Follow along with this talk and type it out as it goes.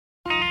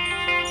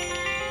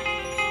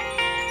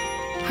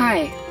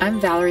Hi,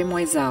 I'm Valerie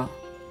Moiselle.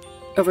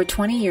 Over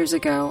 20 years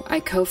ago, I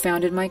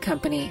co-founded my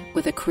company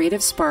with a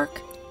creative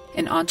spark,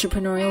 an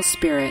entrepreneurial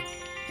spirit,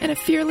 and a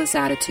fearless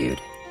attitude.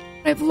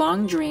 I've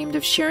long dreamed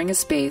of sharing a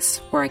space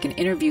where I can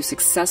interview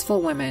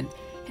successful women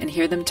and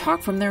hear them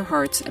talk from their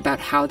hearts about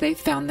how they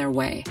found their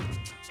way.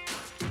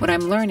 What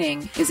I'm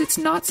learning is it's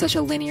not such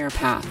a linear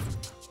path.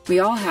 We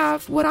all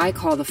have what I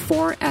call the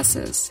 4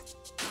 S's: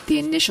 the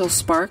initial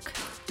spark,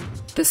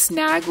 the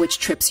snag which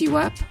trips you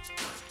up,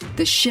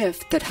 the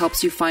shift that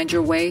helps you find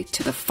your way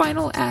to the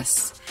final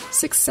S,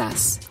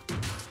 success.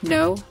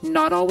 No,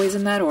 not always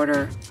in that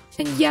order,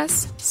 and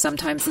yes,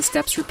 sometimes the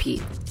steps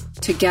repeat.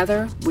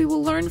 Together, we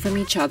will learn from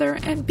each other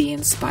and be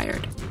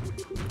inspired.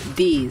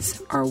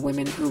 These are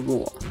women who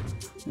rule.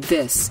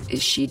 This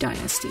is She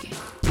Dynasty.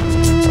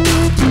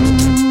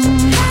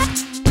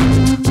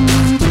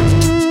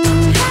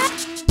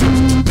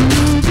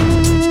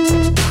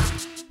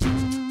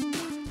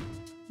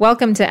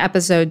 Welcome to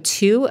episode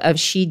 2 of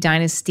She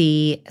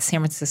Dynasty San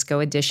Francisco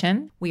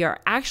edition. We are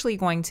actually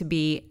going to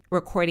be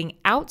recording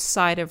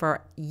outside of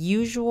our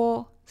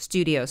usual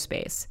studio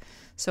space.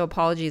 So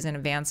apologies in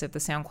advance if the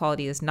sound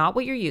quality is not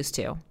what you're used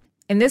to.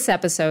 In this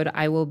episode,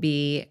 I will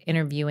be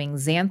interviewing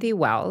Xanthi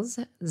Wells.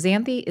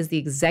 Xanthi is the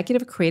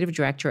executive creative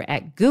director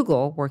at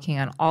Google, working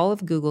on all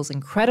of Google's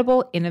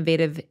incredible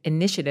innovative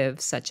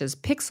initiatives such as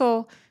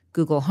Pixel,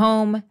 Google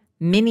Home,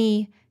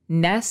 Mini,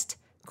 Nest,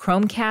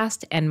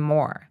 Chromecast, and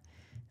more.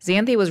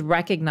 Xanthi was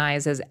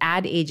recognized as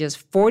Ad Age's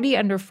 40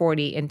 Under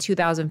 40 in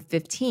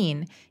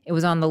 2015. It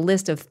was on the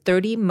list of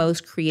 30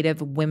 most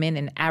creative women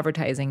in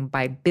advertising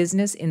by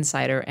Business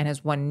Insider and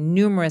has won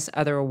numerous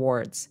other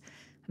awards.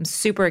 I'm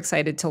super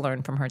excited to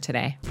learn from her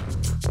today.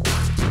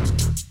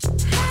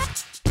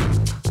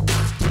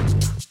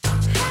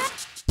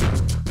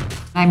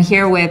 I'm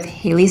here with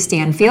Haley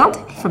Stanfield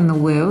from The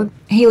Woo.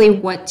 Haley,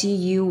 what do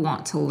you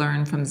want to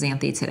learn from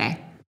Xanthi today?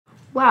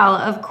 Well,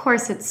 of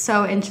course, it's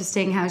so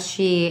interesting how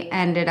she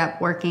ended up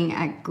working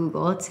at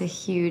Google. It's a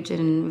huge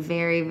and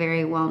very,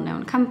 very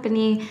well-known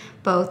company,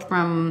 both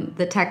from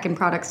the tech and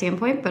product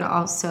standpoint, but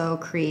also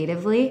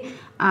creatively.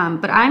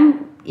 But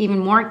I'm even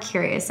more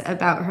curious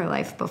about her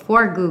life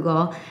before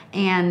Google.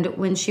 And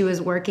when she was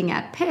working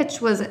at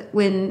Pitch, was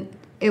when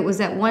it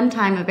was at one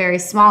time a very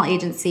small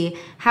agency,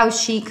 how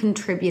she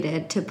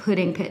contributed to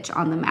putting Pitch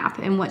on the map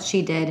and what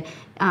she did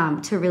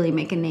to really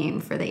make a name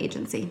for the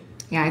agency.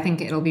 Yeah, I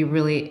think it'll be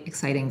really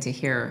exciting to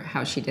hear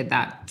how she did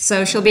that.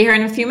 So she'll be here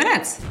in a few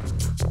minutes.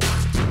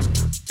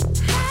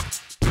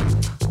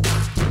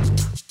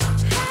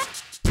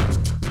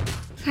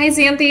 Hi,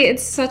 Xanthi.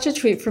 It's such a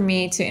treat for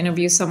me to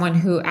interview someone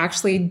who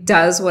actually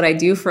does what I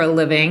do for a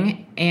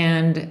living.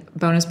 And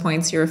bonus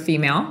points, you're a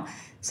female.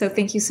 So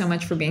thank you so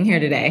much for being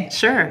here today.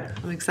 Sure.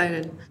 I'm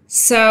excited.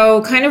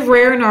 So kind of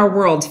rare in our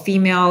world,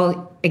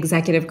 female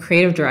executive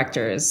creative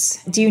directors.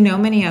 Do you know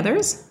many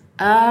others?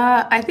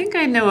 I think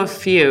I know a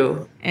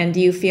few. And do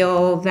you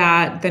feel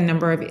that the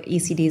number of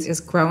ECDs is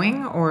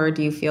growing, or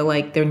do you feel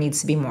like there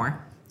needs to be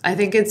more? I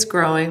think it's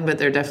growing, but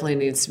there definitely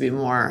needs to be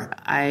more.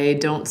 I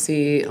don't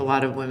see a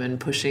lot of women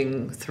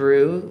pushing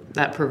through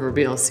that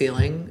proverbial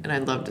ceiling, and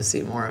I'd love to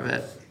see more of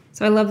it.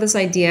 So I love this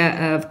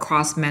idea of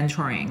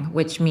cross-mentoring,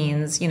 which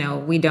means,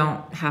 we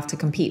don't have to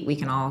compete. We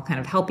can all kind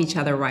of help each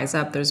other rise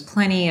up. There's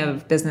plenty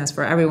of business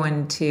for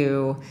everyone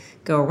to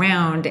go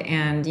around.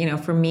 And,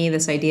 for me,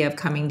 this idea of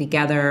coming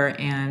together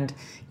and,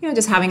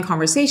 just having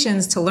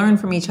conversations to learn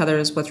from each other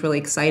is what's really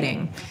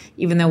exciting.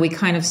 Even though we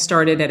kind of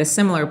started at a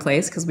similar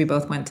place because we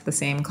both went to the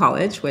same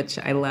college, which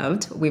I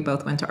loved. We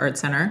both went to Art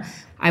Center.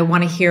 I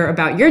want to hear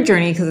about your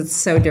journey because it's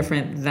so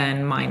different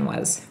than mine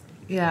was.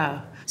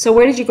 Yeah. So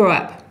where did you grow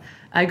up?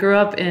 I grew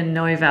up in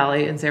Noe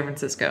Valley in San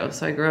Francisco.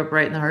 So I grew up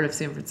right in the heart of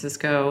San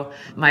Francisco.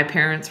 My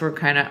parents were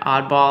kind of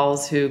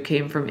oddballs who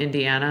came from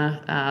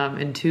Indiana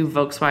in 2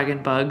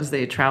 Volkswagen Bugs.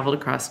 They traveled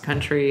across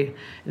country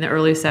in the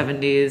early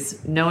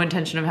 70s. No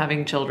intention of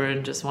having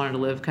children, just wanted to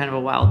live kind of a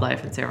wild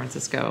life in San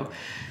Francisco.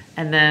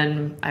 And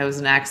then I was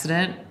in an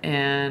accident,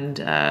 and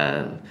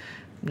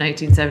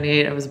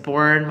 1978, I was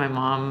born. My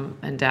mom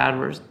and dad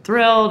were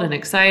thrilled and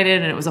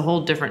excited, and it was a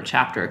whole different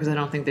chapter because I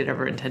don't think they'd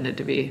ever intended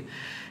to be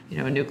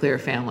a nuclear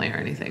family or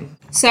anything.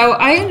 So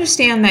I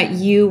understand that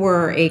you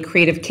were a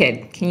creative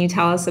kid. Can you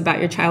tell us about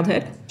your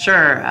childhood?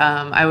 Sure.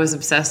 I was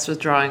obsessed with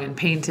drawing and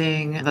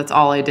painting. That's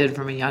all I did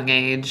from a young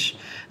age.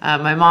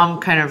 My mom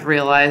kind of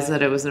realized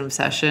that it was an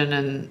obsession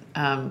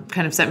and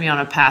kind of set me on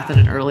a path at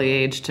an early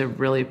age to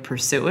really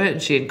pursue it.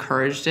 And she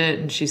encouraged it,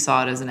 and she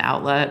saw it as an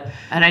outlet.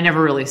 And I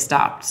never really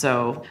stopped.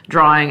 So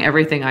drawing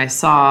everything I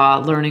saw,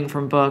 learning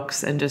from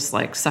books, and just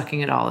like sucking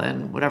it all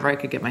in, whatever I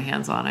could get my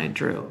hands on, I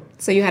drew.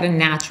 So you had a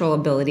natural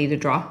ability to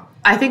draw?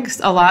 I think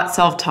a lot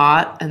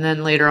self-taught, and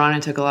then later on I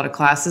took a lot of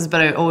classes,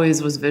 but I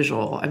always was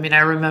visual. I mean,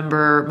 I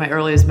remember my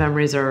earliest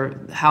memories are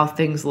how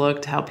things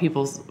looked,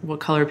 what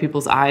color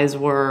people's eyes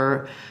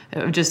were.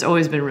 I've just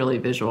always been really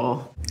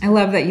visual. I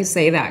love that you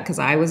say that because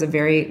I was a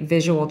very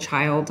visual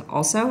child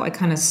also. I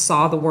kind of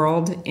saw the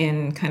world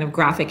in kind of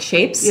graphic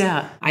shapes.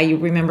 Yeah. I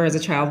remember as a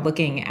child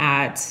looking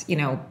at,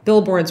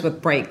 billboards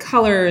with bright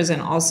colors,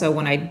 and also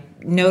when I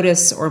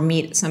notice or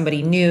meet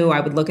somebody new, I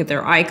would look at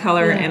their eye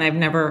color, and I've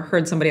never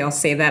heard somebody else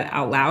say that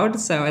out loud.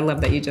 So I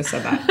love that you just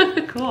said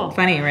that. Cool.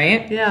 Funny,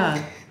 right?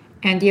 Yeah.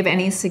 And do you have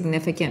any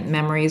significant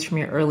memories from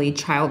your early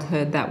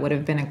childhood that would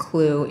have been a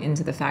clue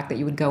into the fact that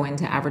you would go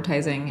into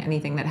advertising?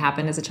 Anything that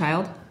happened as a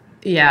child?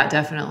 Yeah,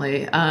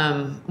 definitely.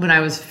 When I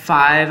was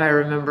 5, I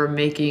remember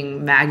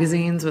making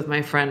magazines with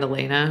my friend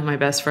Elena, my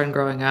best friend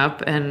growing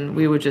up, and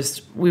we would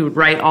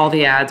write all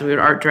the ads, we would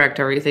art direct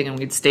everything, and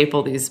we'd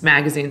staple these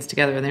magazines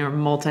together, and they were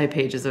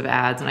multi-pages of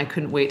ads, and I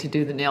couldn't wait to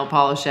do the nail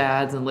polish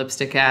ads and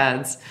lipstick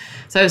ads.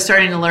 So I was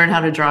starting to learn how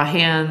to draw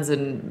hands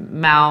and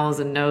mouths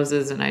and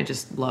noses, and I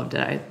just loved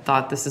it. I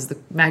thought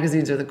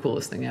magazines are the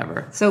coolest thing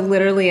ever. So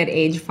literally at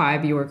age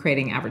 5, you were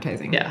creating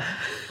advertising. Yeah.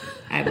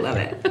 I love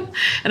it.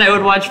 And I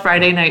would watch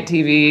Friday night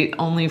TV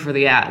only for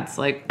the ads.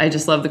 Like, I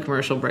just love the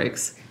commercial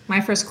breaks.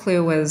 My first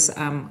clue was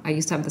I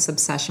used to have this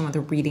obsession with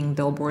reading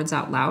billboards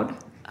out loud.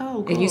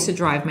 Oh, cool. It used to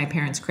drive my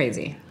parents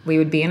crazy. We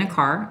would be in a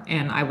car,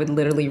 and I would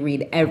literally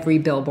read every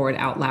billboard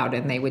out loud,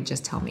 and they would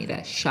just tell me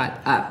to shut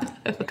up.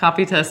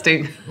 Copy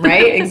testing.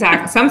 Right?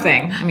 Exactly.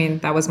 Something. I mean,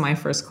 that was my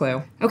first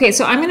clue. Okay,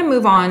 so I'm going to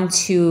move on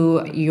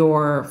to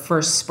your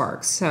first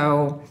spark.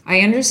 So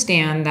I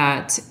understand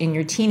that in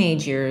your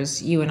teenage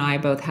years, you and I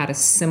both had a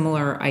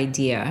similar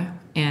idea.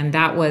 And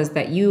that was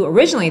that you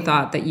originally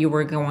thought that you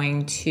were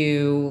going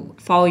to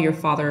follow your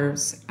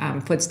father's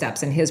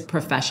footsteps in his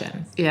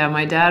profession. Yeah,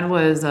 my dad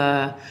was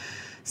a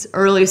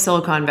early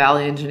Silicon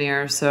Valley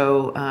engineer,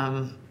 so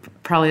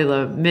probably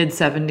the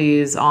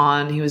mid-70s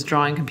on. He was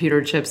drawing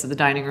computer chips at the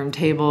dining room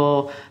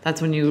table. That's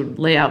when you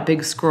lay out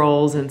big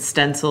scrolls and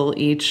stencil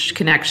each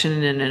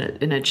connection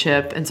in a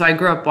chip. And so I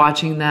grew up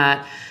watching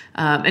that.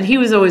 And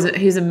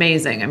he's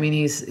amazing. I mean,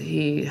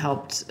 he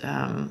helped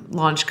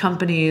launch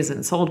companies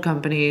and sold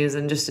companies,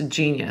 and just a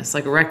genius,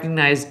 like a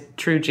recognized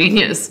true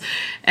genius.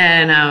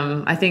 And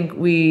I think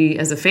we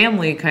as a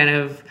family kind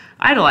of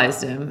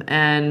idolized him.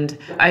 And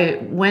I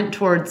went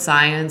towards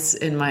science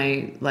in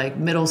my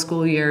middle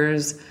school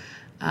years.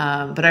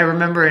 But I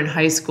remember in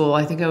high school,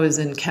 I think I was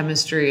in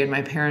chemistry, and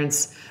my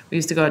parents, we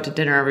used to go out to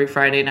dinner every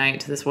Friday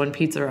night to this one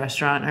pizza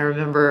restaurant. I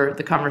remember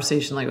the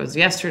conversation like it was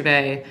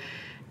yesterday.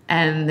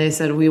 And they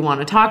said, we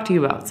want to talk to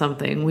you about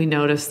something. We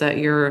noticed that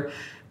you're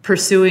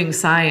pursuing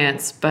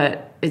science,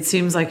 but it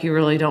seems like you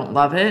really don't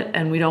love it.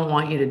 And we don't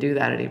want you to do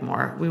that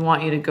anymore. We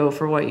want you to go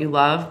for what you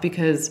love,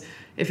 because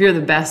if you're the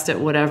best at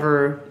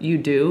whatever you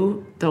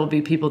do, there'll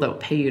be people that will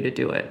pay you to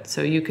do it.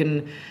 So you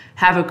can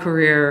have a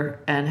career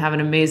and have an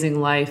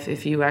amazing life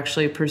if you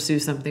actually pursue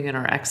something and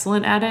are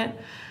excellent at it.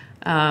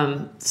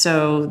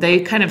 So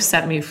they kind of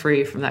set me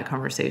free from that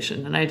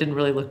conversation, and I didn't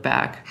really look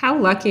back. How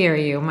lucky are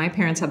you? My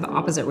parents had the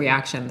opposite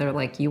reaction. They're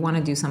like, you want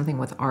to do something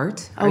with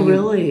art?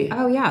 Really?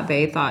 Oh, yeah.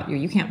 They thought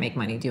you can't make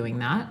money doing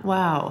that.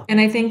 Wow. And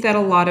I think that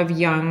a lot of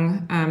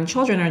young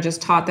children are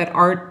just taught that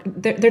art,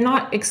 they're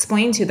not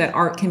explained to that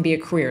art can be a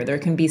career. There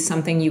can be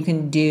something you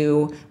can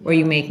do where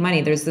you make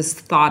money. There's this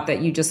thought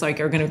that you just are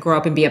going to grow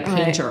up and be a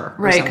painter.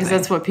 Right, because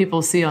that's what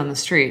people see on the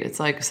street. It's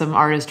like some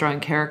artist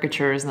drawing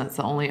caricatures, and that's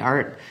the only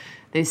art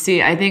they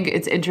see. I think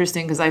it's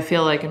interesting because I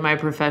feel like in my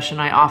profession,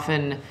 I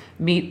often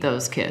meet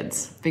those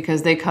kids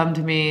because they come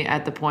to me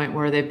at the point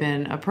where they've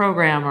been a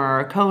programmer or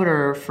a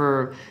coder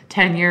for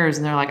 10 years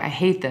and they're like, I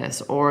hate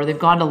this. Or they've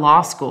gone to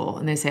law school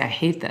and they say, I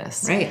hate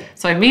this. Right.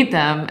 So I meet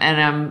them and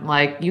I'm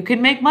like, you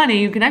can make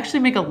money. You can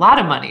actually make a lot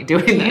of money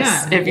doing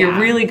this if you're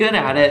really good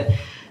at it.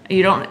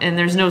 You don't, and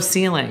there's no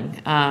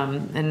ceiling.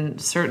 And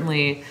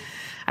certainly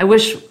I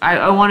wish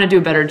I want to do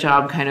a better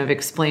job kind of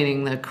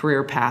explaining the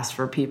career paths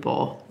for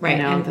people. Right.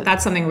 You know, and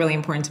that's something really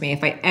important to me.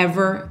 If I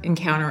ever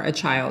encounter a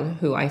child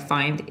who I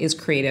find is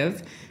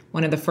creative,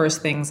 one of the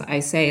first things I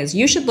say is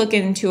you should look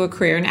into a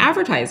career in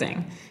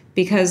advertising,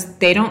 because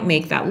they don't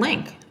make that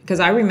link.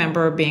 Because I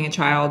remember being a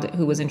child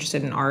who was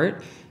interested in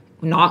art,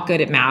 not good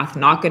at math,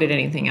 not good at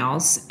anything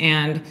else,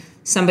 and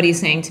somebody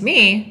saying to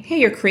me, hey,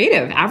 you're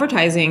creative.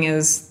 Advertising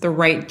is the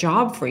right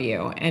job for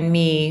you. And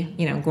me,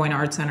 going to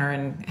Art Center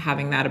and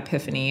having that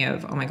epiphany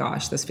of, oh my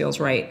gosh, this feels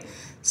right.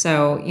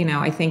 So,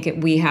 I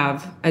think we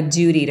have a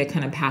duty to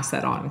kind of pass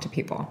that on to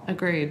people.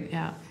 Agreed,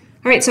 yeah.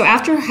 All right, so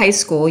after high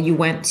school, you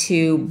went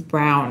to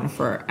Brown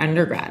for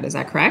undergrad. Is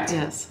that correct?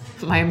 Yes.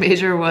 My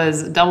major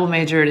was double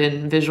majored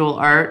in visual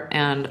art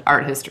and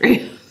art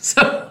history.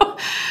 So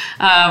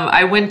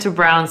I went to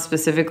Brown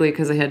specifically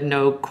because I had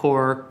no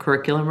core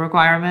curriculum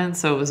requirements,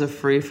 so it was a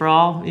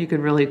free-for-all. You could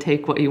really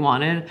take what you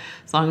wanted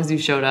as long as you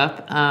showed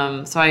up.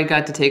 So I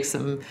got to take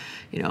some,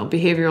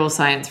 behavioral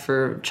science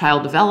for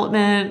child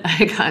development.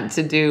 I got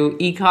to do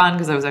econ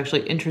because I was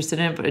actually interested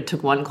in it, but I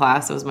took one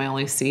class. It was my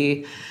only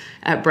C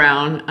at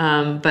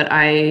Brown. But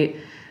I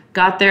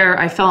got there,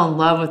 I fell in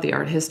love with the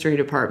art history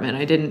department.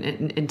 I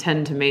didn't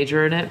intend to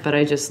major in it, but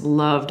I just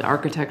loved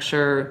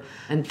architecture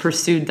and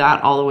pursued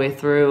that all the way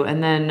through.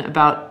 And then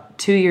about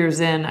 2 years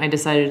in, I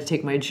decided to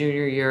take my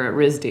junior year at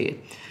RISD.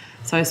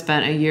 So I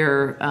spent a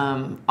year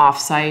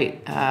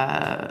off-site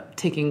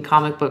taking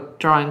comic book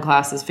drawing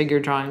classes, figure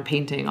drawing,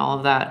 painting, all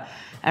of that.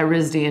 at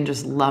RISD and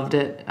just loved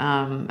it,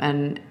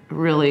 and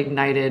really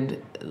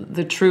ignited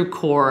the true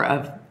core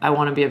of, I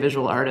want to be a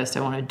visual artist.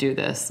 I want to do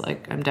this.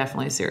 Like, I'm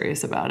definitely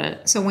serious about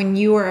it. So when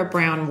you were at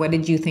Brown, what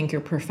did you think your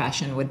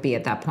profession would be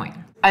at that point?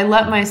 I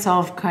let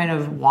myself kind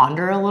of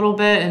wander a little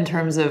bit in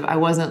terms of, I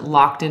wasn't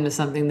locked into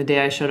something the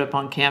day I showed up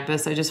on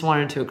campus. I just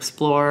wanted to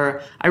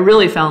explore. I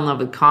really fell in love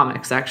with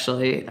comics,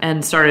 actually,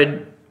 and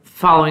started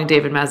following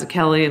David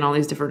Mazzucchelli and all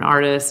these different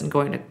artists and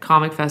going to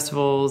comic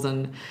festivals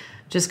and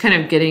just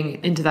kind of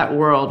getting into that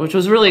world, which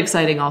was really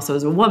exciting also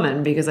as a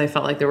woman, because I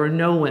felt like there were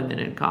no women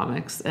in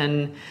comics.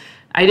 And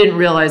I didn't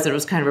realize that it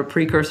was kind of a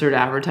precursor to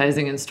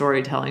advertising and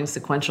storytelling,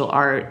 sequential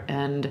art,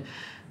 and,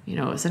 you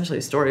know, essentially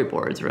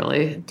storyboards,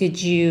 really.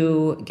 Did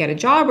you get a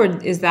job, or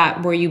is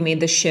that where you made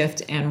the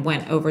shift and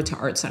went over to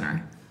Art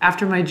Center?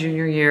 After my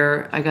junior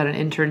year, I got an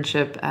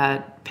internship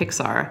at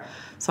Pixar.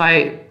 So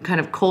I kind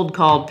of cold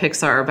called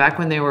Pixar back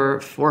when they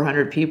were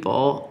 400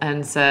 people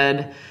and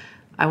said,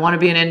 I want to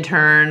be an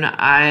intern.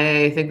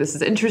 I think this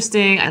is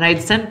interesting. And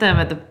I'd sent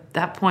them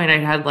that point, I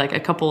had like a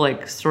couple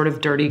like sort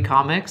of dirty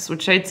comics,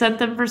 which I'd sent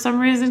them for some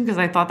reason because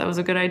I thought that was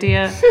a good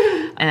idea,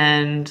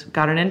 and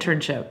got an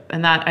internship.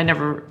 And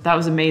that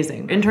was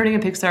amazing. Interning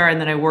at Pixar,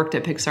 and then I worked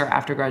at Pixar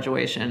after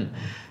graduation.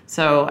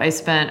 So I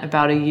spent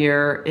about a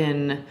year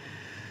in,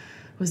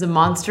 was the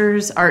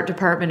Monsters art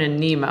department in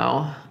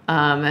Nemo.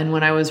 And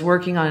when I was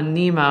working on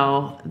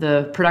Nemo,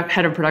 the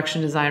head of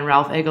production design,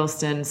 Ralph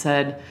Eggleston,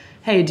 said,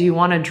 hey, do you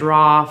want to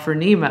draw for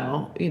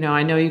Nemo? You know,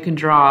 I know you can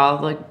draw,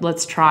 like,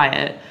 let's try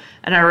it.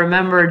 And I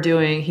remember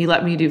he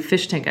let me do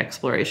fish tank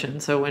exploration.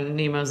 So when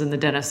Nemo's in the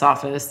dentist's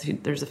office,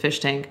 there's a fish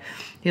tank.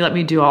 He let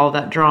me do all of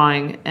that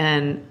drawing.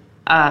 And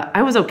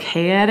I was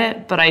okay at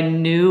it, but I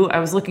knew, I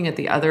was looking at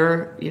the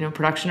other, you know,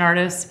 production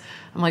artists.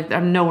 I'm like,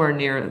 I'm nowhere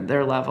near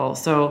their level.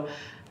 So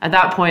at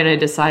that point, I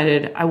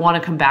decided I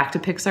want to come back to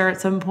Pixar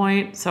at some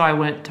point. So I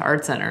went to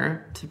Art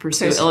Center to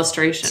pursue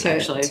illustration,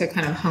 actually. To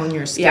kind of hone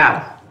your skill.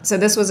 Yeah. So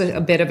this was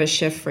a bit of a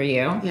shift for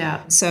you.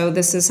 Yeah. So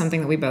this is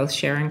something that we both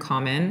share in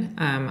common.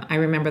 I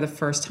remember the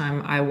first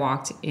time I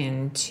walked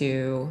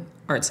into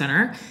Art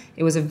Center.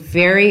 It was a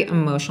very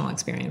emotional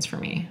experience for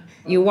me.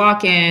 You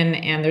walk in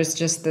and there's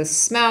just this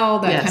smell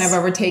that kind of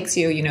overtakes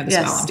you. You know the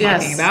smell I'm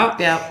talking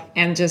about. Yeah.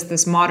 And just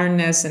this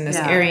modernness and this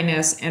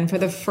airiness. And for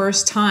the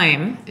first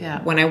time,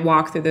 when I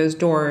walked through those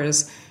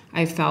doors,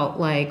 I felt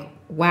like,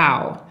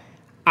 wow,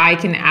 I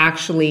can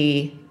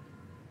actually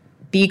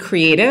be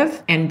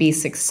creative and be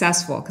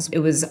successful, because it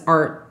was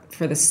art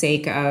for the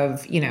sake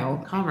of, you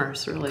know,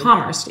 commerce, really.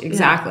 Commerce,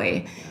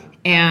 exactly. Yeah.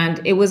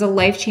 And it was a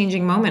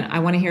life-changing moment. I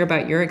want to hear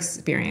about your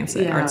experience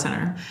at Art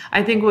Center.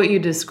 I think what you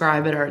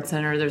describe at Art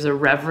Center, there's a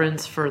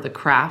reverence for the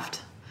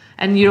craft.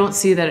 And you don't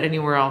see that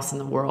anywhere else in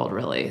the world,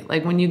 really.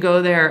 Like, when you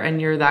go there and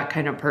you're that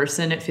kind of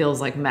person, it feels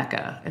like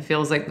Mecca. It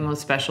feels like the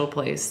most special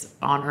place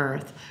on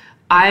earth.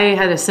 I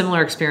had a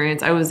similar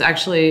experience. I was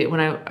actually, when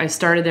I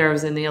started there, I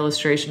was in the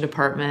illustration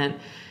department.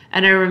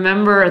 And I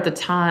remember at the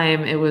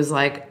time, it was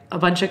like a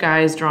bunch of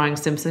guys drawing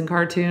Simpson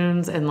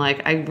cartoons. And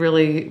like, I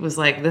really was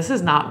like, this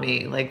is not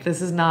me. Like,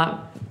 this is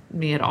not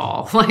me at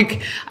all.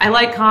 Like, I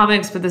like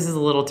comics, but this is a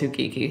little too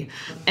geeky.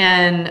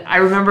 And I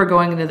remember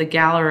going into the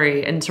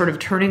gallery and sort of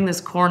turning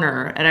this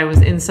corner, and I was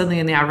suddenly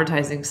in the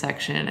advertising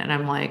section. And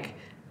I'm like,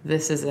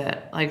 this is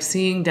it. Like,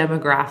 seeing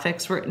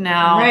demographics written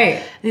out.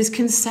 Right. These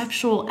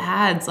conceptual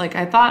ads. Like,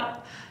 I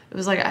thought it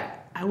was like,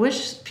 I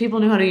wish people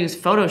knew how to use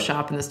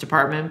Photoshop in this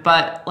department,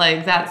 but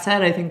like that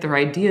said, I think their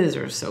ideas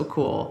are so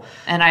cool.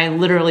 And I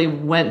literally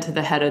went to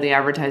the head of the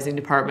advertising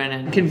department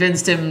and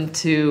convinced him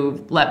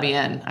to let me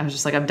in. I was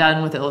just like, I'm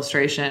done with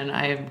illustration.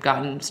 I've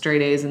gotten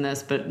straight A's in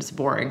this, but it's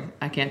boring.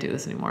 I can't do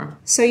this anymore.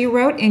 So you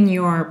wrote in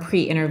your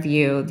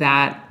pre-interview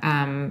that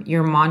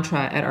your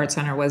mantra at Art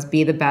Center was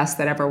be the best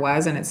that ever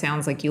was. And it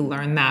sounds like you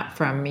learned that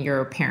from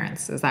your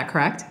parents. Is that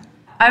correct?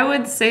 I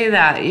would say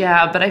that,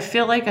 yeah, but I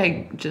feel like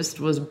I just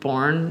was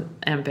born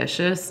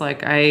ambitious.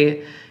 Like,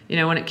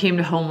 when it came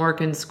to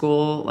homework in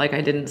school, like,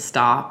 I didn't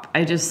stop.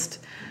 I just,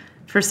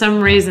 for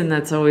some reason,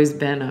 that's always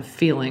been a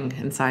feeling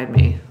inside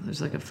me.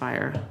 There's like a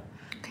fire.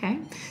 Okay.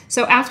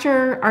 So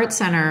after Art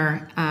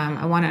Center,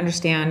 I want to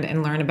understand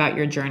and learn about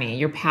your journey,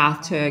 your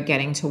path to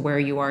getting to where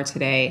you are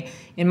today.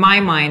 In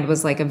my mind,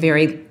 was like a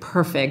very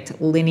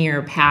perfect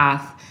linear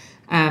path.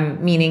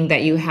 Meaning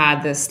that you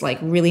had this like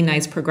really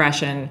nice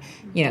progression,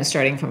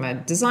 starting from a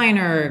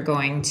designer,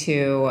 going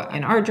to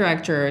an art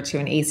director, to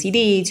an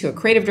ACD, to a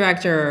creative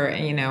director,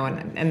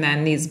 and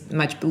then these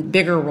much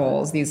bigger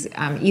roles, these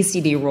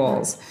ECD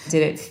roles.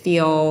 Did it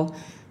feel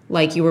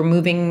like you were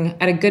moving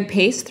at a good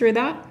pace through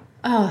that?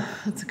 Oh,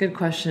 that's a good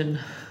question.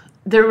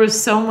 There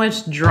was so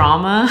much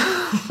drama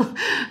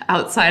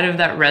outside of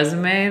that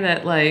resume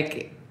that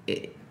like,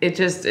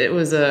 it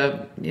was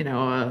a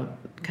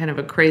kind of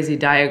a crazy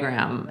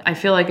diagram. I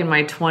feel like in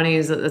my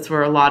 20s, that's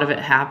where a lot of it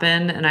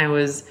happened. And I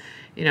was,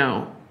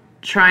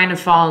 trying to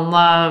fall in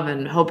love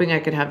and hoping I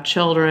could have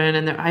children.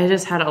 And I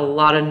just had a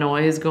lot of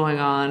noise going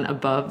on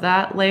above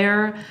that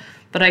layer.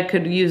 But I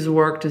could use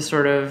work to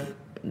sort of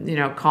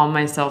calm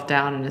myself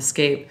down and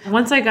escape.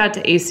 Once I got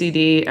to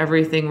ACD,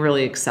 everything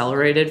really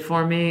accelerated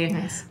for me.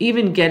 Nice.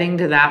 Even getting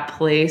to that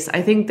place,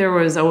 I think there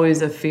was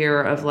always a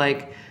fear of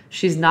like,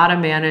 she's not a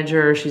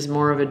manager, she's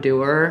more of a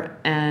doer.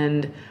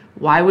 And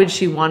why would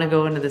she want to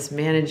go into this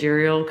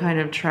managerial kind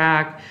of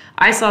track?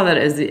 I saw that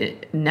as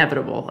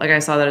inevitable. Like I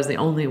saw that as the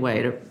only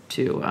way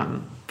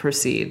to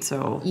proceed.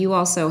 So you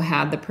also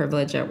had the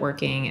privilege at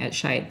working at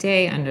Chiat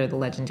Day under the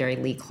legendary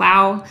Lee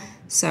Clow.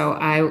 So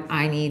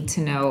I need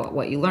to know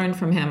what you learned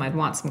from him. I'd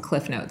want some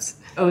cliff notes.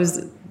 It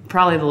was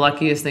probably the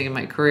luckiest thing in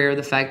my career,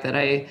 the fact that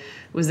I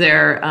was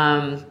there.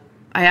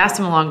 I asked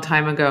him a long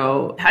time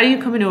ago, how do you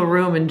come into a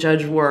room and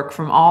judge work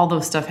from all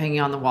the stuff hanging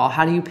on the wall?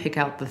 How do you pick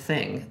out the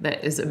thing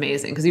that is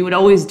amazing? Because he would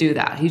always do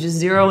that. He'd just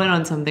zero in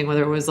on something,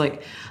 whether it was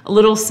like a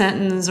little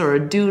sentence or a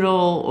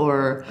doodle,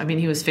 or, I mean,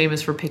 he was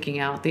famous for picking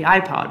out the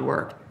iPod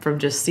work from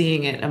just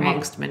seeing it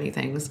amongst many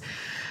things.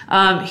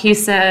 He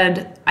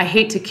said, I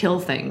hate to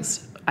kill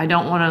things. I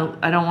don't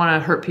want to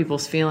hurt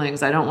people's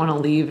feelings. I don't want to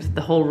leave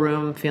the whole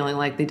room feeling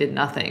like they did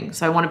nothing.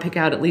 So I want to pick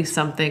out at least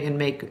something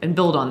and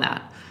build on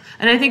that.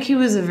 And I think he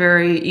was a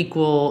very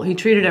equal, he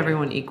treated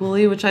everyone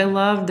equally, which I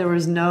loved. There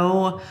was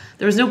no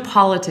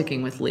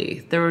politicking with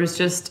Lee. There was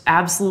just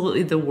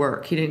absolutely the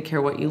work. He didn't care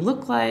what you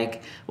looked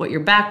like, what your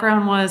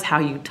background was, how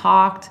you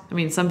talked. I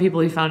mean, some people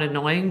he found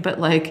annoying, but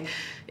like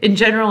in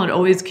general, it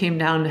always came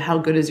down to how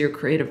good is your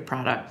creative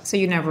product. So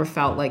you never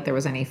felt like there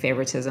was any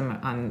favoritism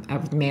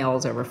of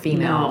males over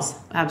females? No,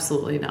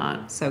 absolutely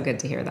not. So good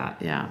to hear that.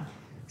 Yeah.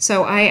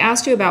 So I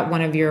asked you about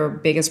one of your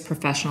biggest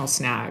professional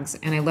snags,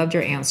 and I loved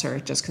your answer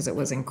just because it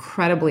was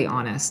incredibly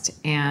honest.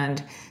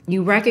 And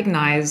you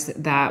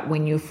recognized that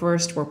when you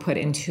first were put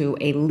into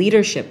a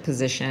leadership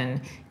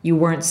position, you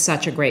weren't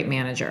such a great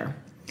manager.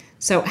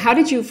 So how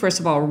did you, first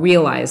of all,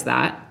 realize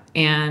that?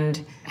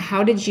 And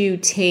how did you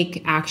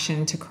take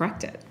action to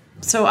correct it?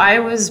 So I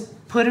was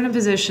put in a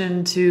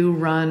position to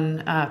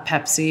run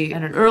Pepsi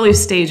at an early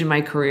stage in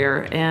my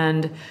career,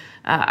 and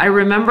I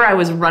remember I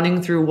was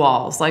running through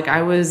walls. Like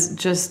I was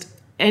just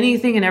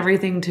anything and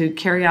everything to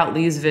carry out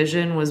Lee's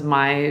vision was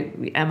my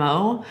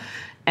MO.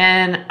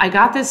 And I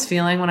got this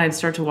feeling when I'd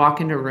start to walk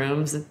into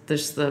rooms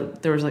that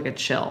there was like a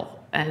chill,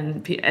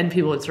 and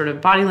people would sort of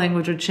body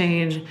language would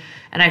change,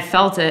 and I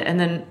felt it. And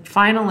then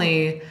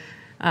finally,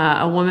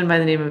 a woman by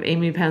the name of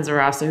Amy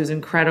Panzarasa, who's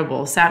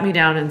incredible, sat me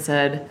down and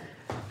said,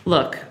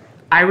 look,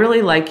 I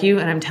really like you,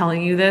 and I'm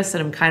telling you this,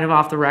 and I'm kind of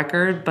off the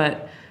record,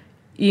 but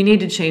you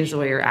need to change the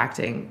way you're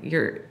acting.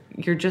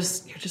 You're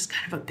just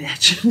kind of a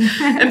bitch,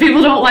 and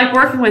people don't like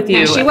working with you.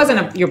 And she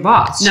wasn't your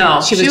boss. No,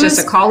 she was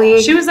just a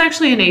colleague. She was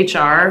actually in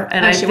HR,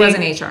 and she was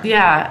in HR.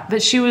 Yeah,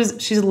 but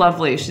she's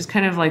lovely. She's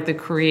kind of like the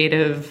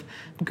creative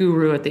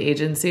guru at the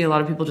agency. A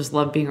lot of people just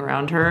love being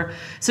around her.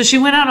 So she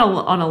went out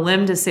on a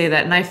limb to say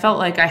that, and I felt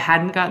like I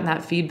hadn't gotten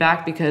that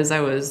feedback because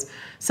I was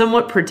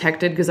somewhat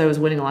protected because I was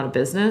winning a lot of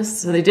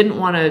business. So they didn't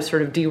want to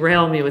sort of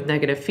derail me with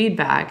negative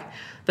feedback.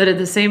 But at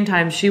the same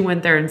time, she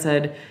went there and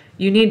said,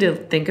 you need to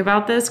think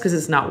about this because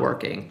it's not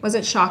working. Was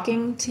it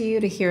shocking to you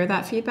to hear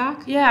that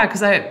feedback? Yeah,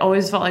 because I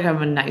always felt like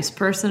I'm a nice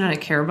person and I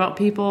care about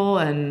people.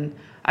 And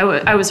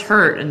I was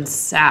hurt and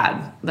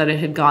sad that it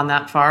had gone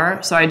that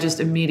far. So I just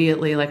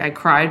immediately, I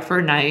cried for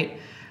a night.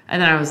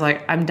 And then I was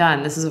like, I'm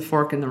done. This is a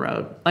fork in the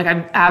road.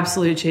 I'm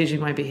absolutely changing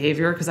my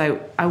behavior because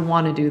I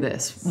want to do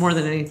this more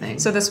than anything.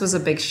 So this was a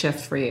big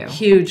shift for you.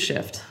 Huge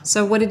shift.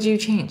 So what did you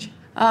change?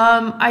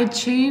 I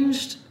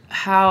changed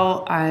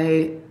how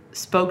I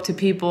spoke to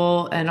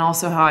people and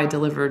also how I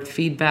delivered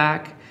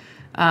feedback.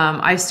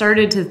 I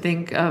started to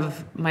think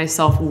of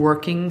myself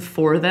working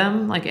for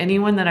them. Like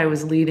anyone that I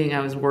was leading,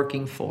 I was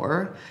working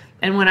for.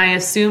 And when I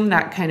assumed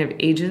that kind of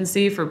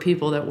agency for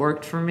people that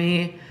worked for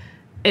me,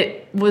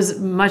 it was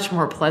much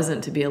more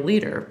pleasant to be a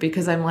leader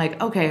because I'm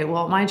like, okay,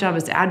 well, my job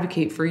is to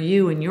advocate for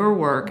you and your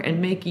work and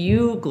make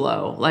you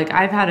glow.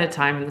 I've had a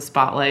time in the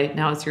spotlight.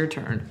 Now it's your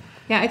turn.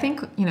 Yeah, I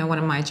think, one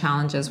of my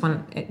challenges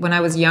when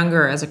I was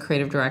younger as a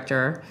creative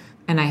director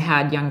and I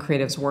had young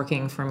creatives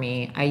working for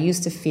me, I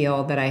used to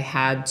feel that I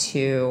had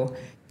to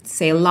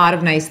say a lot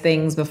of nice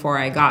things before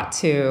I got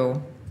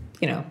to,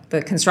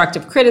 the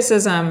constructive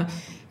criticism.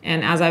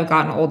 And as I've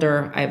gotten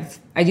older,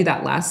 I do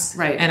that less.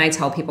 Right. And I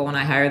tell people when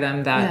I hire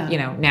them that,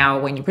 now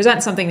when you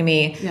present something to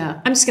me,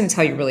 I'm just going to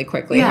tell you really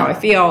quickly how I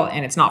feel,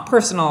 and it's not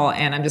personal,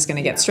 and I'm just going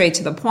to get straight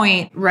to the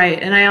point.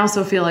 Right. And I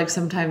also feel like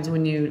sometimes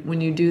when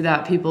you do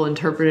that, people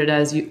interpret it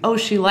as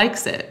she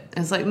likes it.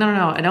 And it's like, no,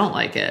 I don't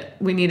like it.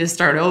 We need to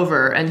start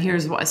over. And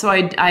here's why. So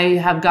I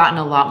have gotten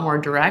a lot more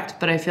direct,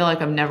 but I feel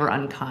like I'm never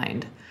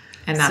unkind.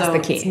 And that's the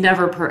key. It's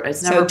never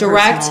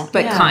direct, personal.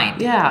 but kind.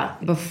 Yeah.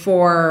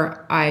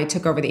 Before I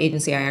took over the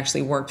agency, I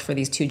actually worked for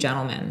these two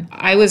gentlemen.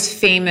 I was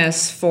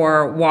famous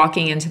for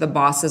walking into the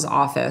boss's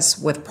office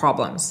with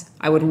problems.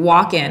 I would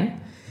walk in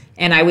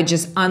and I would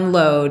just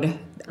unload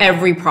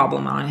every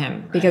problem on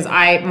him because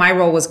my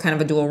role was kind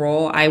of a dual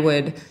role. I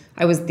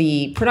was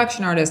the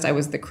production artist, I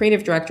was the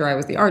creative director, I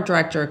was the art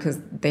director because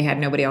they had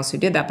nobody else who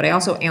did that, but I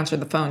also answered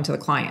the phone to the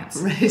clients.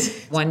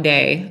 Right. One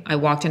day I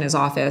walked in his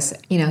office,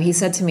 he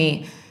said to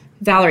me,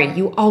 Valerie,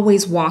 you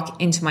always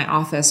walk into my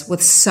office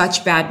with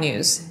such bad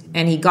news.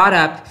 And he got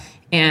up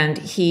and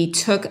he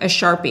took a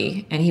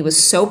Sharpie and he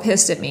was so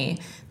pissed at me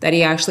that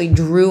he actually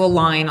drew a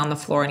line on the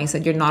floor and he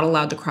said, you're not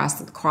allowed to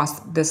cross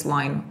this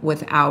line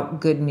without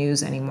good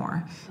news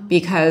anymore.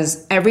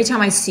 Because every time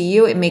I see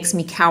you, it makes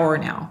me cower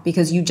now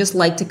because you just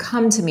like to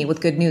come to me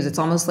with good news. It's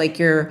almost like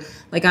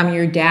I'm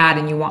your dad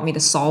and you want me to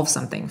solve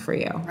something for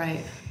you.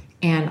 Right.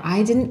 And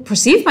I didn't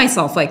perceive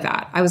myself like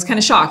that. I was kind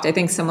of shocked, I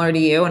think similar to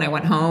you. And I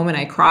went home and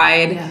I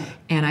cried. Yeah.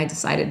 And I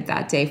decided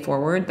that day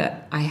forward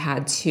that I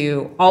had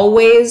to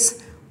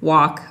always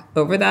walk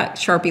over that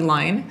Sharpie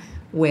line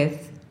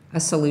with a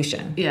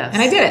solution. Yes.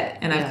 And I did it.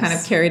 And I've kind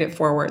of carried it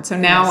forward. So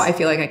now I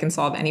feel like I can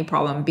solve any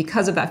problem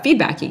because of that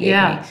feedback you gave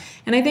me.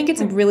 And I think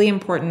it's a really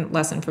important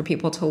lesson for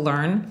people to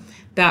learn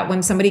that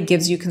when somebody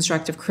gives you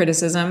constructive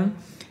criticism,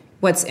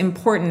 what's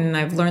important, and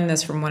I've learned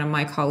this from one of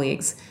my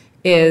colleagues,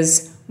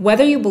 is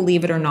whether you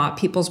believe it or not,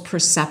 people's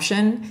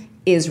perception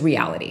is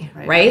reality,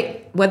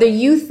 right? Whether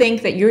you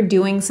think that you're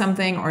doing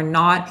something or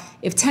not,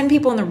 if 10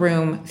 people in the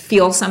room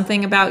feel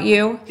something about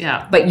you,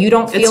 but you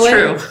don't feel it's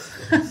true.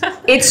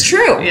 It's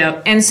true.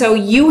 Yep. And so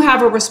you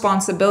have a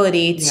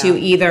responsibility to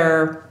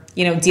either,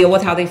 deal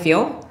with how they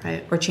feel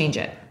or change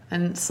it.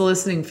 And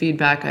soliciting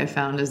feedback, I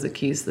found, is the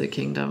keys to the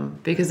kingdom.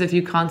 Because if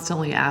you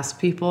constantly ask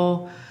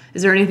people,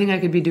 is there anything I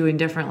could be doing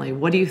differently?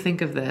 What do you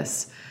think of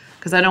this?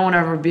 Because I don't want to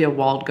ever be a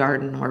walled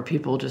garden where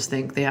people just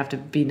think they have to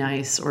be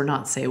nice or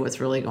not say what's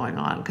really going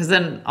on. Because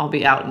then I'll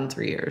be out in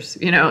 3 years.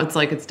 It's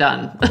like it's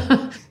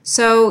done.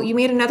 So you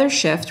made another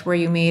shift where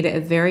you made a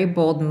very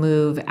bold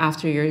move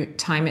after your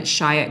time at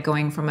Chiat,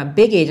 going from a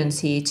big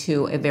agency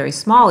to a very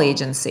small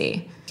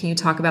agency. Can you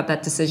talk about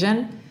that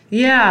decision?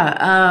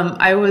 Yeah,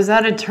 I was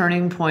at a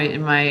turning point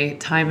in my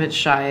time at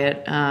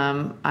Chiat.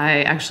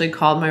 I actually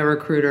called my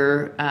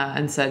recruiter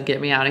and said, get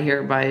me out of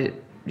here by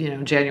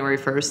January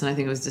 1st, and I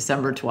think it was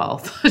December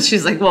 12th.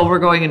 She's like, well, we're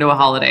going into a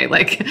holiday.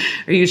 Like,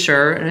 are you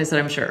sure? And I said,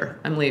 I'm sure.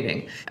 I'm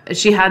leaving.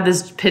 She had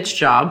this pitch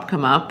job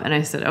come up, and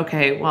I said,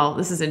 okay, well,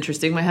 this is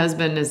interesting. My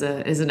husband is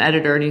an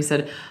editor, and he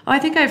said, oh, I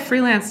think I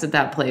freelanced at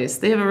that place.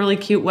 They have a really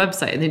cute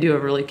website, and they do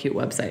have a really cute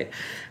website.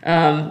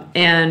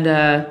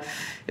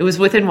 It was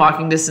within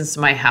walking distance to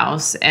my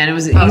house, and it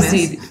was an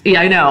ECD.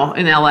 Yeah, I know,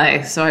 in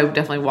LA. So I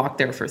definitely walked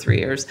there for 3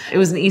 years. It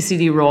was an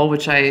ECD role,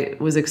 which I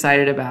was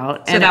excited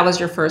about. So that was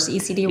your first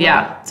ECD role?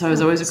 Yeah. So I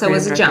was always a creative director. So it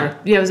was a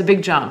jump. Yeah, it was a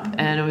big jump,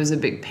 and it was a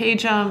big pay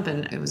jump,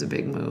 and it was a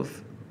big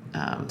move.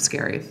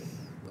 Scary.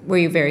 Were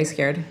you very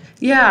scared?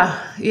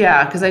 Yeah,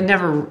 because I'd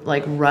never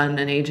run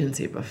an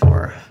agency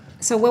before.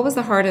 So what was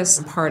the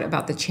hardest part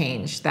about the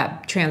change,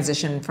 that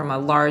transition from a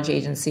large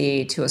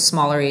agency to a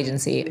smaller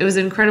agency? It was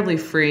incredibly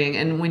freeing.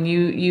 And when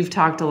you've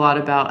talked a lot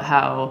about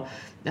how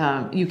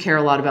you care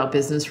a lot about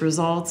business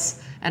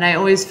results. And I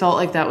always felt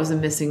like that was a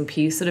missing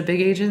piece at a big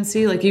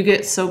agency. Like you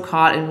get so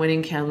caught in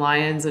winning Cannes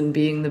Lions and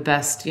being the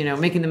best,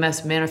 making the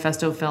best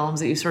manifesto films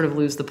that you sort of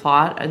lose the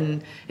plot.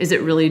 And is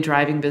it really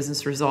driving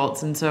business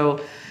results? And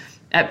so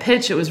at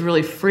Pitch, it was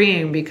really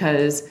freeing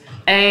because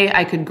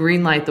I could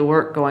greenlight the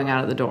work going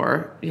out of the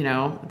door.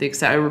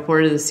 I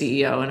reported to the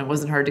CEO, and it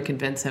wasn't hard to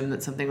convince him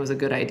that something was a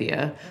good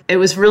idea. It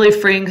was really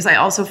freeing because I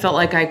also felt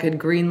like I could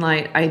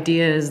greenlight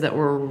ideas that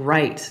were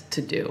right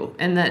to do,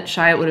 and that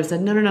Chiat would have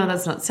said, no,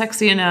 that's not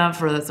sexy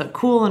enough, or that's not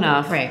cool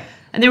enough. Right.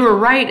 And they were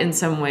right in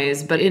some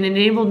ways, but it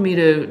enabled me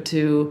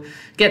to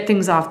get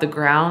things off the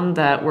ground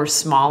that were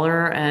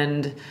smaller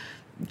and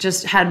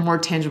just had more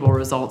tangible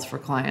results for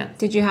clients.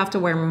 Did you have to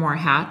wear more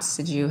hats?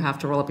 Did you have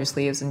to roll up your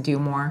sleeves and do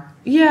more?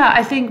 Yeah,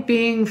 I think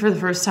being for the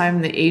first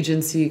time the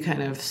agency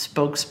kind of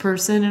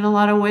spokesperson in a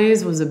lot of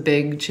ways was a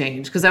big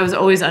change because I was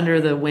always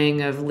under the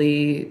wing of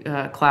Lee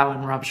Clow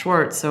and Rob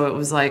Schwartz. So it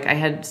was like I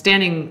had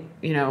standing,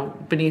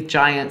 beneath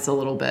giants a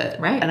little bit.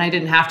 Right. And I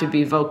didn't have to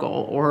be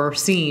vocal or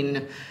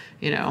seen.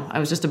 I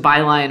was just a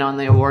byline on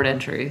the award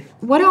entry.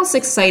 What else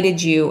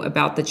excited you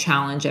about the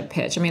challenge at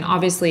Pitch? I mean,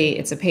 obviously,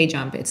 it's a pay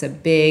jump. It's a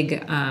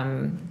big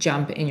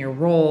jump in your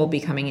role,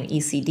 becoming an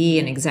ECD,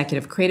 an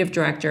executive creative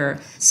director.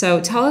 So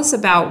tell us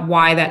about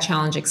why that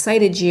challenge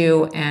excited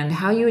you and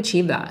how you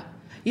achieved that.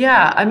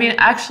 Yeah, I mean,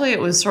 actually, it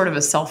was sort of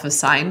a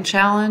self-assigned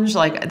challenge.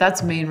 Like, that's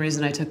the main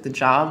reason I took the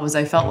job was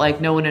I felt like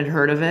no one had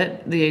heard of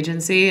it, the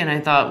agency, and I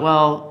thought,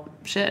 well,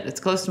 shit, it's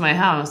close to my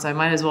house. I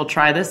might as well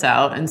try this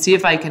out and see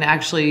if I can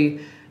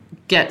actually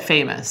get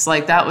famous.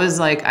 Like that was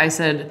like, I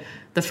said,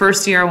 the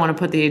first year I want to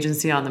put the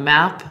agency on the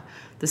map.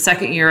 The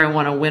second year I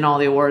want to win all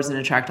the awards and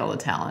attract all the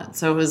talent.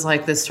 So it was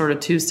like this sort of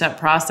two-step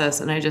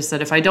process. And I just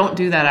said, if I don't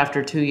do that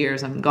after 2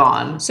 years, I'm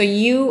gone. So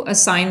you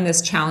assigned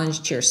this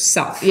challenge to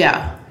yourself.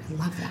 Yeah. I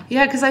love that.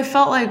 Yeah, because I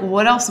felt like,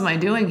 what else am I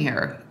doing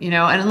here?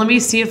 And let me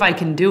see if I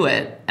can do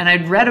it. And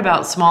I'd read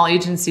about small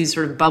agencies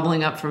sort of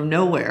bubbling up from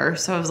nowhere.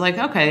 So I was like,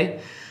 okay,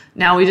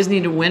 now we just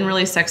need to win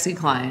really sexy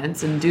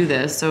clients and do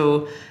this.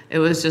 So it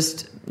was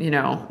just,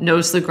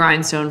 nose to the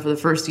grindstone for the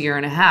first year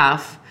and a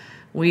half.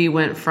 We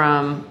went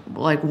from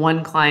like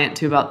one client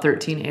to about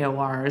 13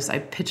 AORs. I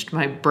pitched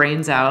my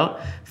brains out,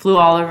 flew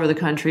all over the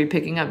country,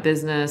 picking up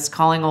business,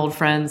 calling old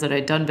friends that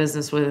I'd done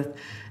business with,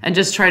 and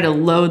just try to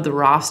load the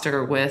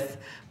roster with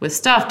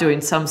stuff,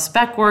 doing some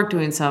spec work,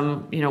 doing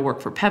some, work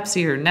for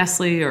Pepsi or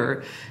Nestle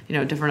or,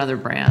 different other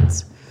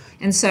brands.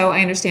 And so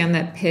I understand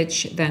that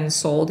Pitch then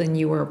sold and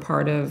you were a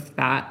part of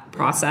that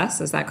process.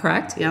 Is that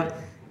correct? Yep.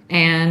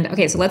 And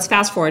okay, so let's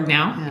fast forward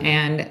now. Yeah.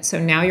 And so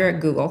now you're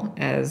at Google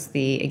as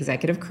the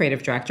executive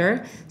creative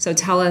director. So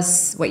tell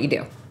us what you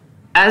do.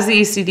 As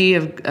the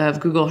ECD of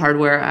Google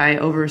Hardware, I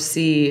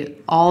oversee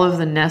all of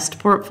the Nest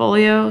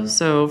portfolio.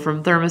 So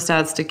from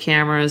thermostats to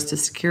cameras to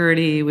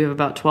security, we have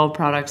about 12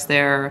 products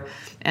there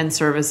and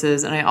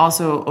services. And I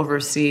also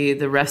oversee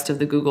the rest of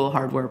the Google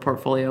Hardware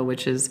portfolio,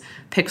 which is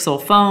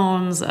Pixel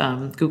phones,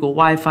 Google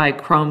Wi-Fi,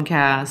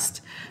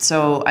 Chromecast.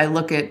 So I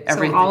look at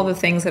everything. So all the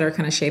things that are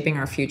kind of shaping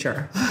our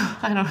future.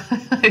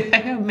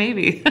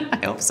 Maybe.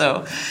 I hope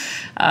so.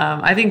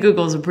 I think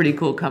Google is a pretty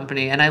cool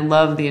company, and I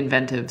love the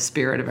inventive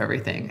spirit of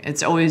everything.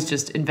 It's always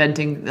just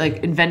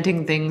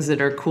inventing things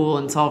that are cool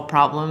and solve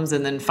problems,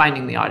 and then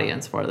finding the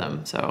audience for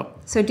them.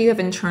 So do you have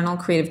internal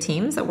creative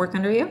teams that work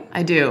under you?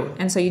 I do.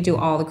 And so you do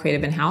all the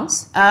creative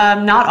in-house?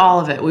 Not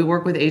all of it. We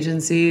work with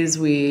agencies.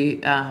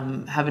 We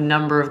have a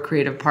number of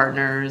creative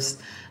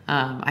partners.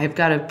 I've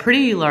got a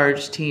pretty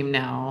large team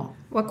now.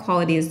 What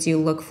qualities do you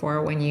look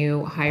for when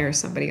you hire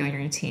somebody on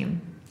your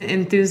team?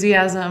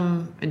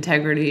 Enthusiasm,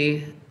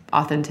 integrity,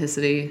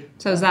 authenticity.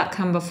 So does that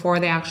come before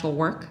the actual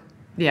work?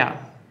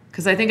 Yeah,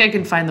 because I think I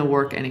can find the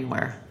work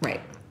anywhere.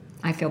 Right.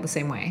 I feel the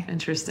same way.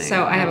 Interesting.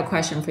 So I have a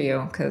question for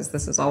you, because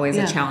this is always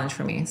a challenge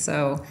for me.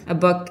 So a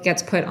book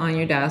gets put on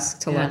your desk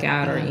to look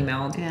at or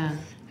emailed. Yeah.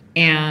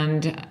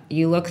 And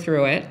you look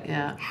through it.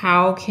 Yeah.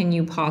 How can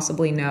you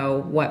possibly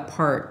know what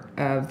part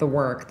of the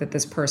work that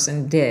this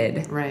person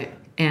did? Right.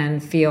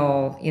 And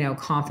feel,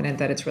 confident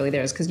that it's really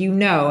theirs? Because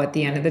at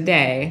the end of the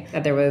day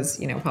that there was,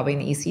 probably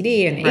an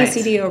ECD and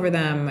ACD over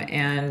them.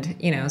 And,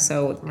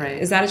 so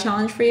is that a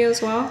challenge for you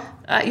as well?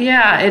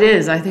 Yeah, it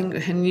is. I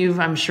think, and you,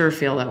 I'm sure,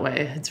 feel that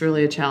way. It's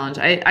really a challenge.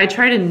 I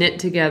try to knit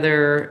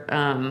together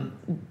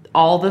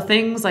all the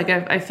things. Like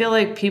I feel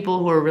like people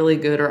who are really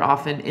good are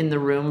often in the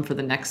room for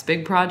the next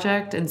big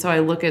project. And so I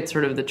look at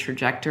sort of the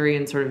trajectory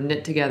and sort of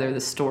knit together the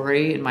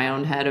story in my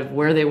own head of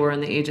where they were in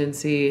the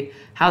agency,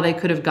 how they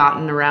could have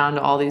gotten around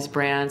all these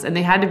brands. And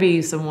they had to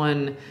be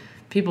someone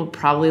people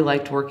probably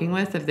liked working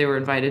with if they were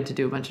invited to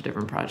do a bunch of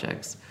different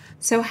projects.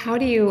 So how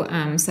do you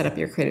set up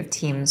your creative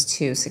teams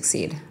to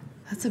succeed?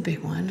 That's a big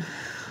one.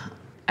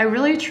 I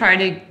really try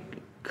to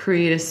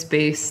create a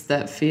space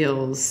that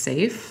feels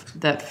safe,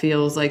 that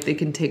feels like they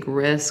can take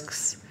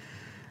risks,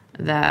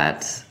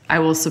 that I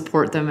will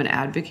support them and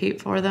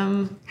advocate for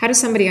them. How does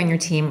somebody on your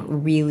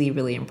team really,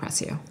 really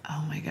impress you?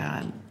 Oh my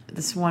God.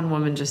 This one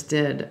woman just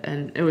did,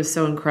 and it was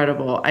so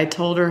incredible. I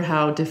told her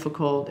how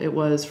difficult it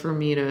was for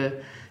me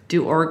to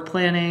do org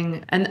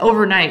planning, and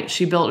overnight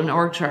she built an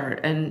org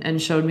chart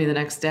and showed me the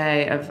next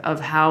day of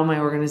how my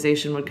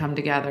organization would come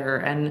together.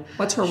 And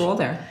what's her role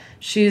there?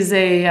 She's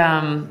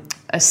a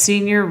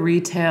senior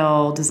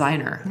retail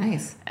designer.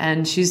 Nice.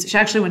 And she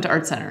actually went to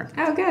Art Center.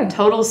 Oh, good.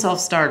 Total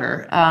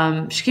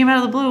self-starter. She came out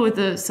of the blue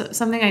with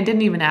something I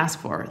didn't even ask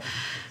for.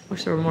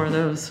 Wish there were more of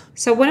those.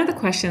 So one of the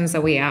questions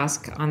that we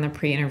ask on the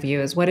pre-interview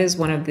is, what is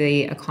one of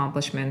the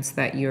accomplishments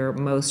that you're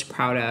most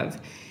proud of?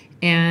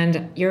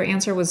 And your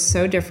answer was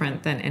so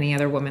different than any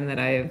other woman that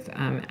I've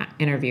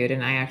interviewed,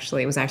 and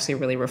it was actually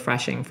really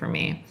refreshing for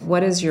me.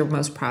 What is your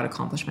most proud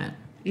accomplishment?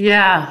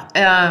 Yeah,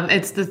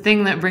 it's the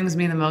thing that brings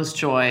me the most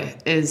joy,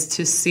 is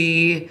to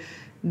see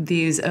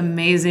these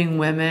amazing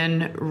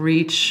women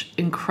reach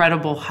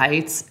incredible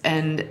heights,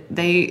 and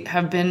they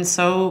have been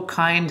so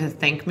kind to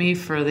thank me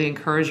for the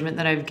encouragement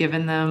that I've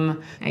given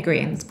them. I agree.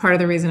 It's part of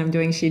the reason I'm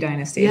doing She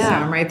Dynasty, so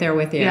I'm right there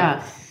with you.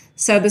 Yeah.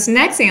 So this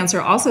next answer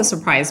also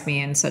surprised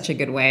me in such a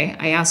good way.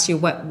 I asked you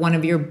what one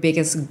of your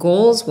biggest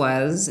goals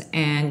was,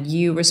 and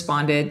you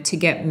responded to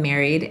get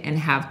married and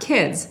have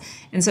kids.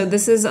 And so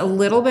this is a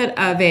little bit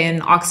of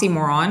an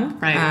oxymoron,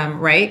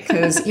 right?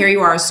 Because here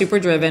you are, super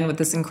driven with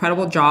this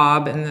incredible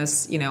job and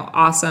this,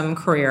 awesome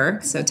career.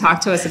 So talk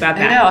to us about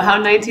that. I know,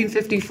 how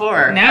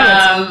 1954.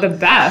 No, it's the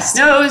best.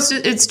 No,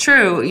 it's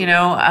true.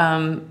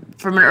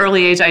 From an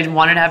early age, I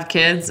wanted to have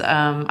kids.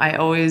 I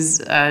always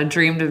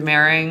dreamed of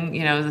marrying,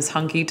 this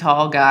hunky,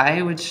 tall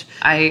guy, which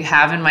I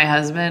have in my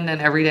husband.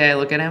 And every day I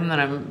look at him, and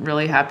I'm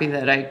really happy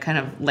that I kind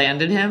of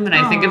landed him. And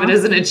I think of it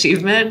as an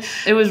achievement.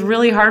 It was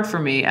really hard for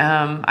me.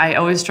 I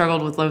always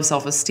struggled with low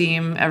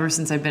self-esteem. Ever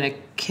since I've been a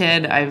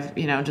kid, I've,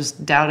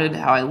 just doubted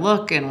how I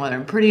look and whether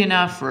I'm pretty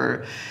enough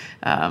or,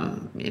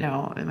 am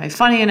I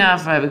funny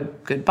enough? I have a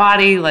good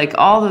body. Like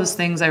all those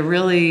things,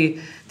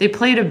 they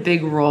played a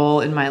big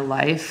role in my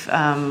life,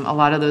 a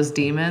lot of those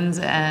demons.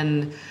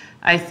 And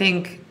I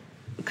think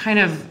kind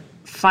of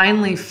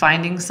finally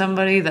finding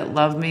somebody that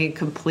loved me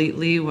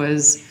completely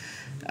was,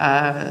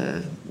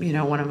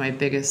 one of my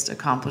biggest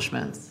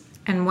accomplishments.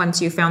 And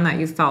once you found that,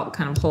 you felt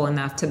kind of whole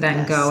enough to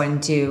then go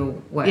and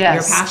do what your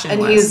passion and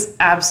was. he's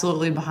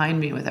absolutely behind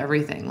me with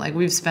everything. Like,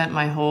 we've spent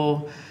my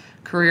whole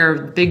career,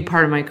 big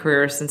part of my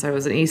career since I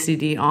was an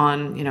ACD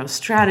on,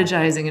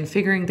 strategizing and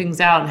figuring things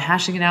out and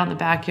hashing it out in the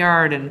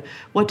backyard and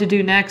what to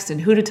do next and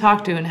who to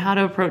talk to and how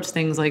to approach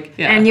things.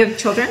 And you have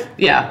children?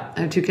 Yeah,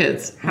 I have 2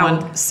 kids,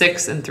 1,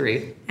 6 and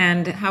 3.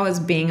 And how has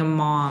being a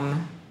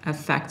mom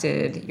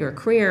affected your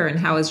career, and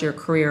how has your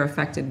career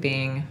affected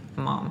being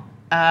a mom?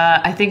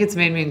 I think it's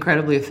made me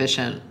incredibly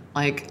efficient.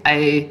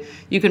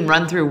 You can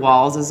run through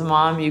walls as a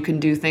mom. You can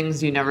do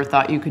things you never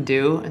thought you could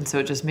do. And so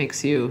it just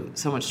makes you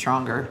so much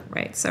stronger.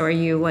 Right. So are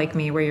you like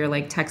me where you're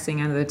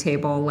texting under the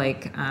table,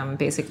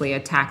 basically a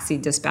taxi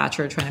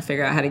dispatcher trying to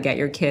figure out how to get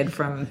your kid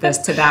from this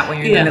to that when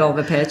you're in the middle of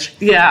the pitch?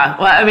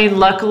 Yeah. Well,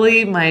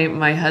 luckily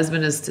my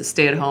husband is a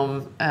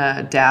stay-at-home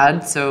dad.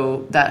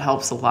 So that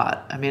helps a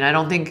lot. I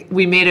don't think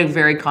we made a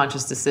very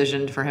conscious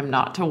decision for him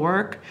not to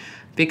work,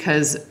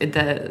 because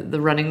the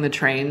running the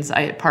trains,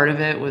 part of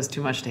it was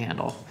too much to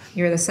handle.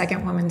 You're the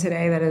second woman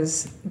today that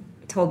has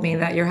told me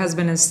that your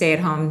husband is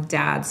stay-at-home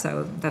dad,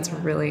 so that's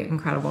really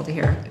incredible to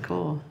hear.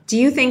 Cool. Do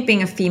you think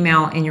being a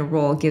female in your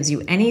role gives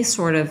you any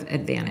sort of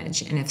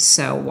advantage, and if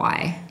so,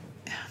 why?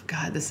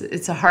 God,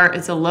 it's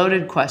a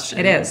loaded question.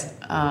 It is.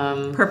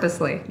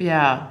 Purposely.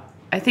 Yeah.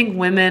 I think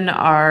women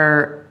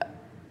are,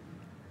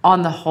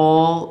 on the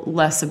whole,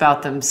 less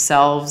about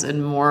themselves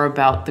and more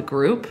about the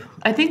group.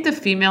 I think the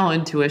female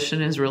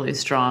intuition is really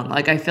strong.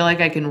 I feel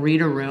like I can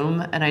read a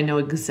room and I know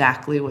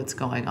exactly what's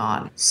going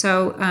on.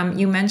 So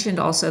you mentioned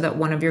also that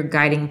one of your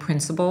guiding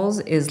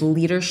principles is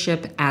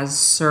leadership as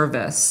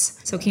service.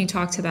 So can you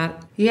talk to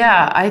that?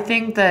 Yeah, I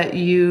think that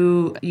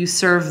you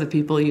serve the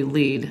people you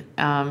lead.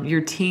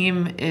 Your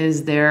team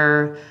is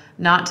there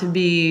not to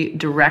be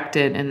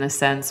directed in the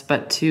sense,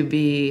 but to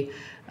be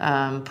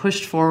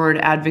pushed forward,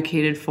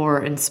 advocated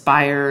for,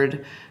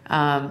 inspired.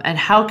 And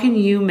how can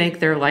you make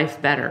their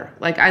life better?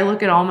 I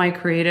look at all my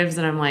creatives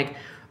and I'm like,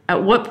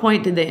 at what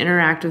point did they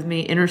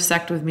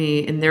intersect with me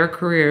in their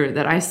career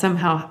that I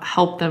somehow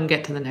help them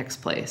get to the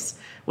next place,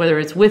 whether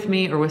it's with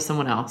me or with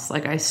someone else?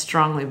 I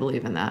strongly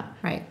believe in that.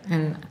 Right.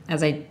 And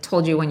as I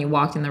told you when you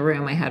walked in the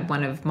room, I had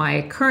one of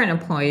my current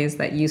employees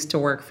that used to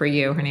work for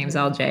you. Her name's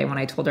LJ. When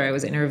I told her I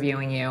was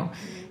interviewing you,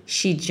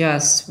 she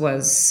just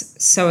was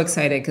so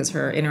excited because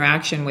her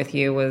interaction with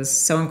you was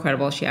so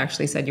incredible. She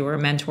actually said you were a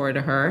mentor to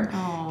her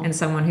and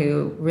someone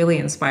who really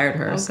inspired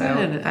her. Oh, so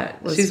good.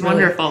 that was She's really,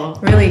 wonderful.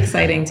 Really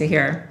exciting to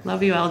hear.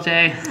 Love you,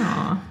 LJ.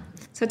 Aw.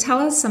 So tell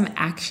us some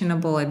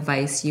actionable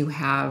advice you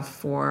have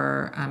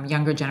for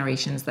younger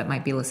generations that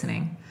might be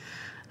listening.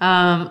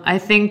 I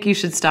think you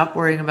should stop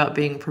worrying about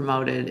being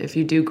promoted. If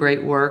you do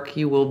great work,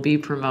 you will be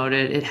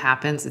promoted. It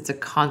happens. It's a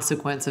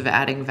consequence of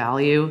adding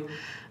value.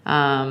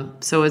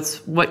 So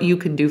it's what you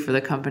can do for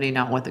the company,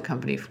 not what the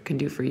company can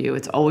do for you.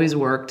 It's always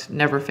worked,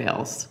 never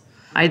fails.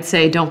 I'd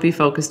say don't be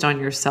focused on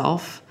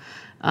yourself.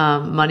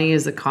 Money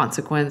is a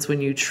consequence.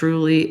 When you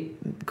truly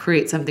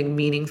create something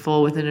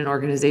meaningful within an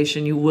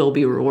organization, you will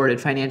be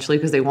rewarded financially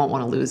because they won't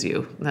want to lose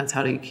you. That's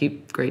how you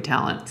keep great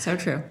talent. So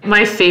true.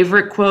 My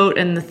favorite quote,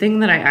 and the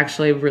thing that I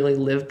actually really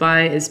live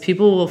by, is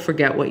people will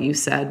forget what you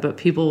said, but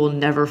people will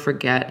never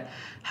forget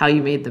how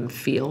you made them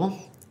feel.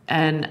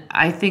 And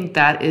I think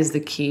that is the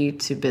key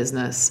to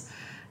business.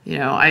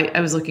 I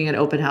was looking at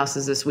open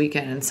houses this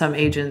weekend, and some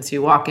agents,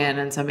 you walk in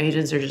and some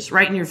agents are just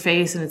right in your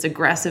face and it's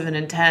aggressive and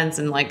intense,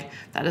 and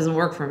that doesn't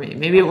work for me.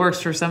 Maybe it works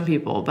for some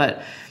people,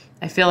 but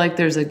I feel like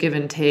there's a give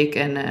and take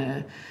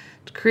and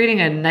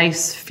creating a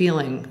nice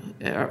feeling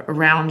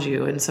around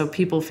you. And so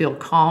people feel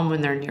calm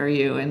when they're near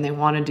you and they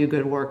want to do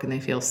good work and they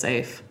feel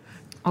safe.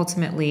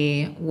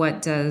 Ultimately,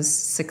 what does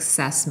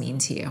success mean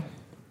to you?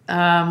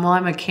 Well,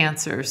 I'm a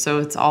Cancer, so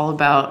it's all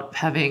about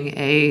having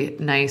a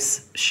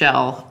nice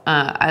shell.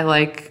 I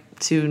like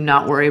to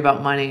not worry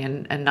about money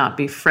and not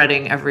be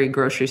fretting every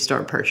grocery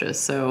store purchase.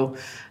 So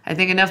I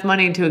think enough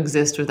money to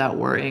exist without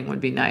worrying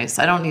would be nice.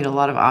 I don't need a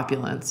lot of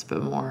opulence,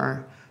 but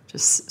more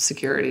just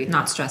security.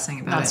 Not stressing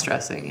about it. Not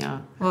stressing,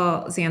 yeah.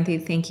 Well,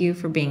 Xanthi, thank you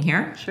for being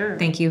here. Sure.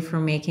 Thank you for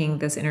making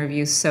this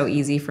interview so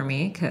easy for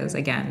me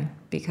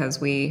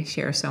because we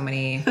share so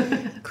many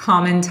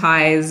common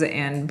ties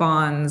and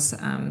bonds.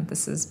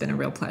 This has been a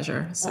real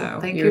pleasure. So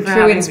thank you're you a for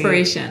true having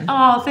inspiration. me.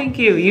 Oh, thank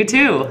you. You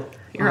too.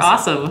 You're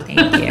awesome.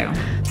 Thank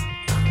you.